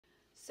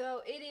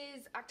So it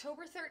is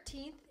October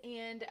 13th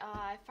and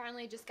I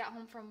finally just got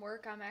home from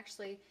work. I'm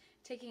actually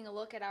taking a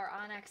look at our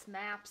onX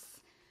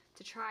maps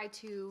to try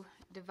to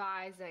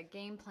devise a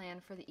game plan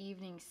for the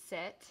evening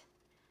sit.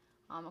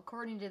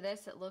 According to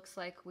this, it looks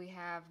like we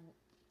have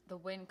the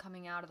wind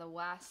coming out of the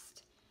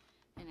west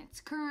and it's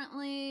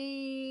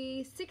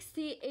currently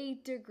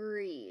 68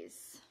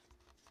 degrees.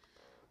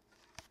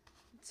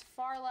 It's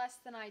far less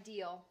than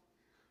ideal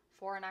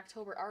for an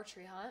October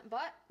archery hunt,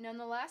 but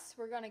nonetheless,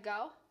 we're gonna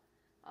go.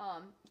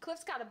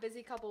 Cliff's got a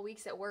busy couple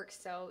weeks at work,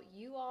 so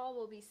you all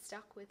will be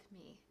stuck with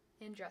me,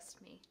 and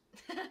just me.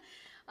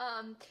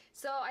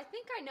 So I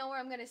think I know where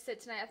I'm gonna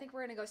sit tonight. I think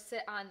we're gonna go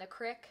sit on the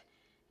creek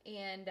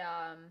and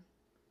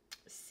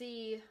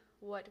see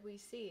what we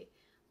see.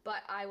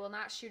 But I will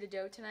not shoot a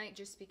doe tonight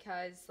just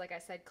because, like I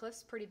said,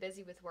 Cliff's pretty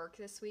busy with work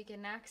this week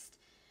and next,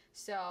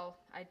 so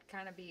I'd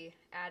kind of be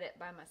at it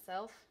by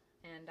myself,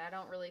 and I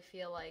don't really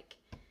feel like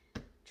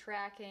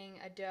tracking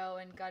a doe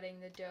and gutting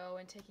the doe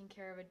and taking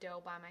care of a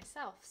doe by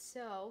myself.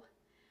 So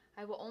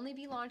I will only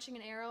be launching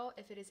an arrow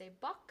if it is a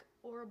buck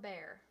or a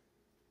bear,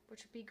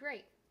 which would be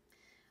great.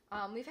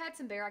 We've had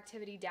some bear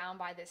activity down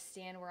by this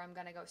stand where I'm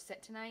gonna go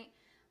sit tonight.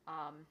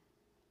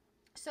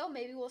 So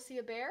maybe we'll see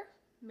a bear,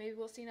 maybe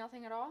we'll see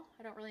nothing at all.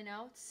 I don't really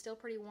know. It's still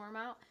pretty warm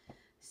out,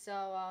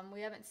 so we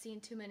haven't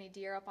seen too many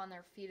deer up on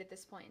their feet at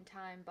this point in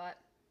time. But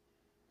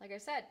like I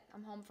said,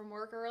 I'm home from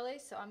work early,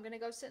 so I'm gonna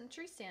go sit in the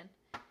tree stand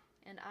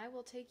and I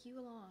will take you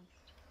along.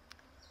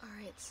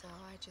 Alright, so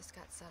I just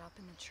got set up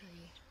in the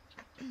tree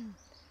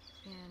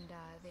and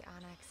the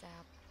onX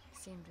app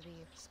seemed to be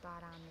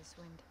spot on. This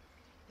wind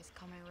is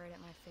coming right at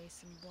my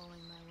face and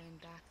blowing my wind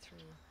back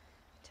through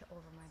to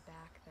over my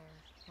back there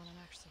when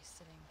I'm actually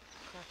sitting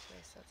correctly,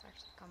 so it's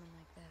actually coming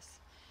like this.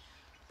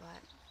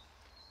 But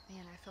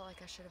man, I felt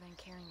like I should have been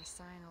carrying a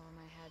sign over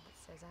my head that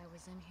says I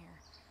was in here.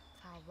 That's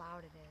how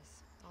loud it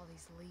is. All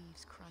these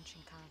leaves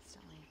crunching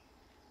constantly.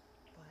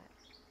 But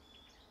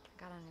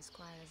got on as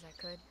quiet as I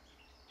could.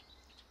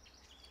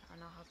 I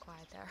don't know how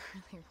quiet that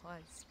really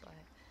was, but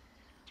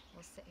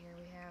we'll sit here.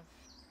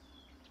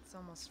 It's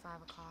almost 5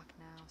 o'clock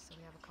now, so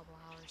we have a couple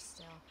hours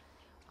still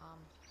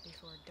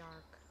before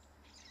dark.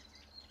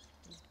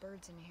 These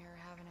birds in here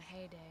are having a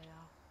heyday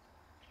though.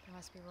 They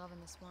must be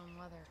loving this warm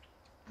weather.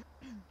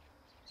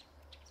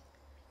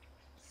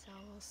 So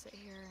we'll sit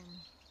here and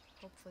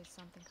hopefully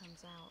something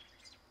comes out.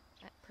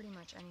 Pretty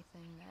much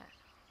anything that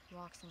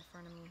walks in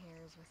front of me here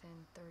is within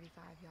 35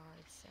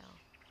 yards, so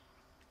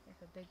if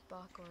a big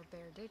buck or a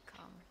bear did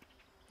come,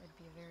 it'd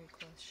be a very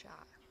close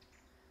shot,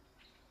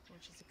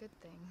 which is a good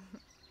thing,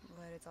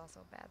 but it's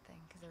also a bad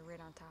thing because they're right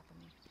on top of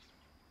me.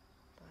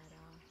 But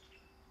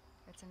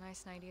it's a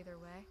nice night either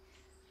way.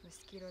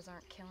 Mosquitoes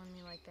aren't killing me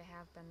like they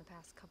have been the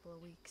past couple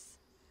of weeks,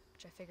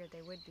 which I figured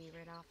they would be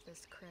right off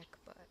this creek,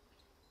 but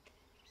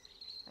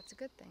that's a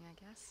good thing, I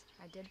guess.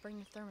 I did bring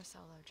the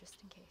thermosol though, just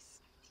in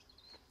case.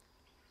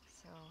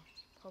 So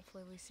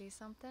hopefully we see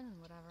something,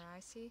 and whatever I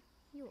see,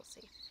 you will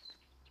see.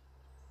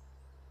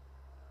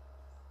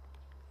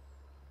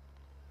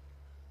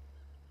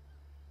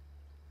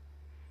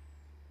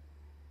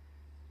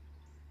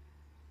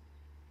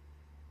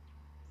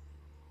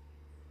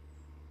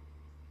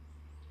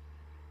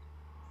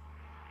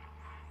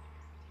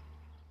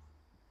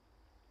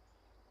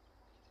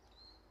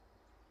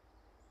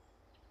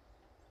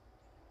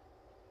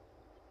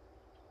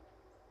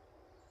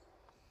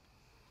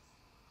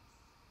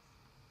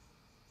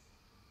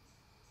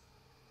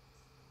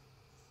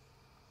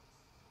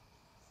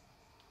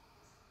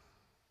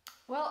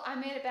 Well, I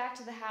made it back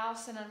to the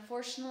house, and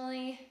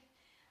unfortunately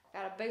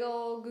got a big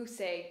old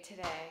goose egg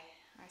today.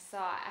 I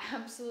saw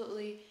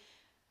absolutely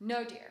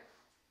no deer.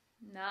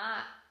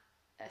 Not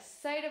a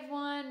sight of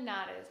one,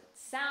 not a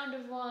sound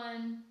of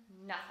one,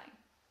 nothing.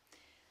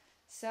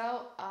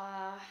 So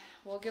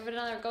we'll give it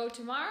another go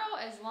tomorrow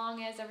as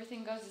long as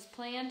everything goes as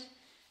planned.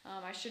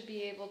 I should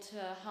be able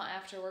to hunt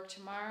after work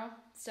tomorrow.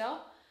 So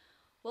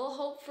we'll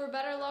hope for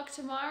better luck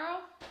tomorrow.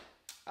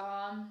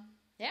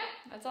 Yeah,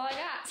 that's all I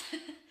got.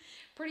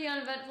 Pretty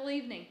uneventful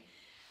evening,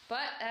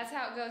 but that's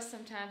how it goes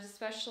sometimes,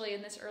 especially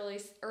in this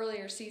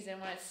earlier season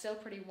when it's still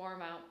pretty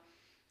warm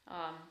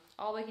out.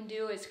 All we can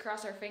do is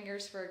cross our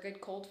fingers for a good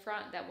cold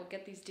front that will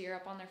get these deer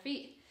up on their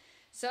feet.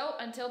 So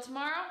until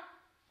tomorrow,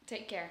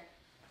 take care.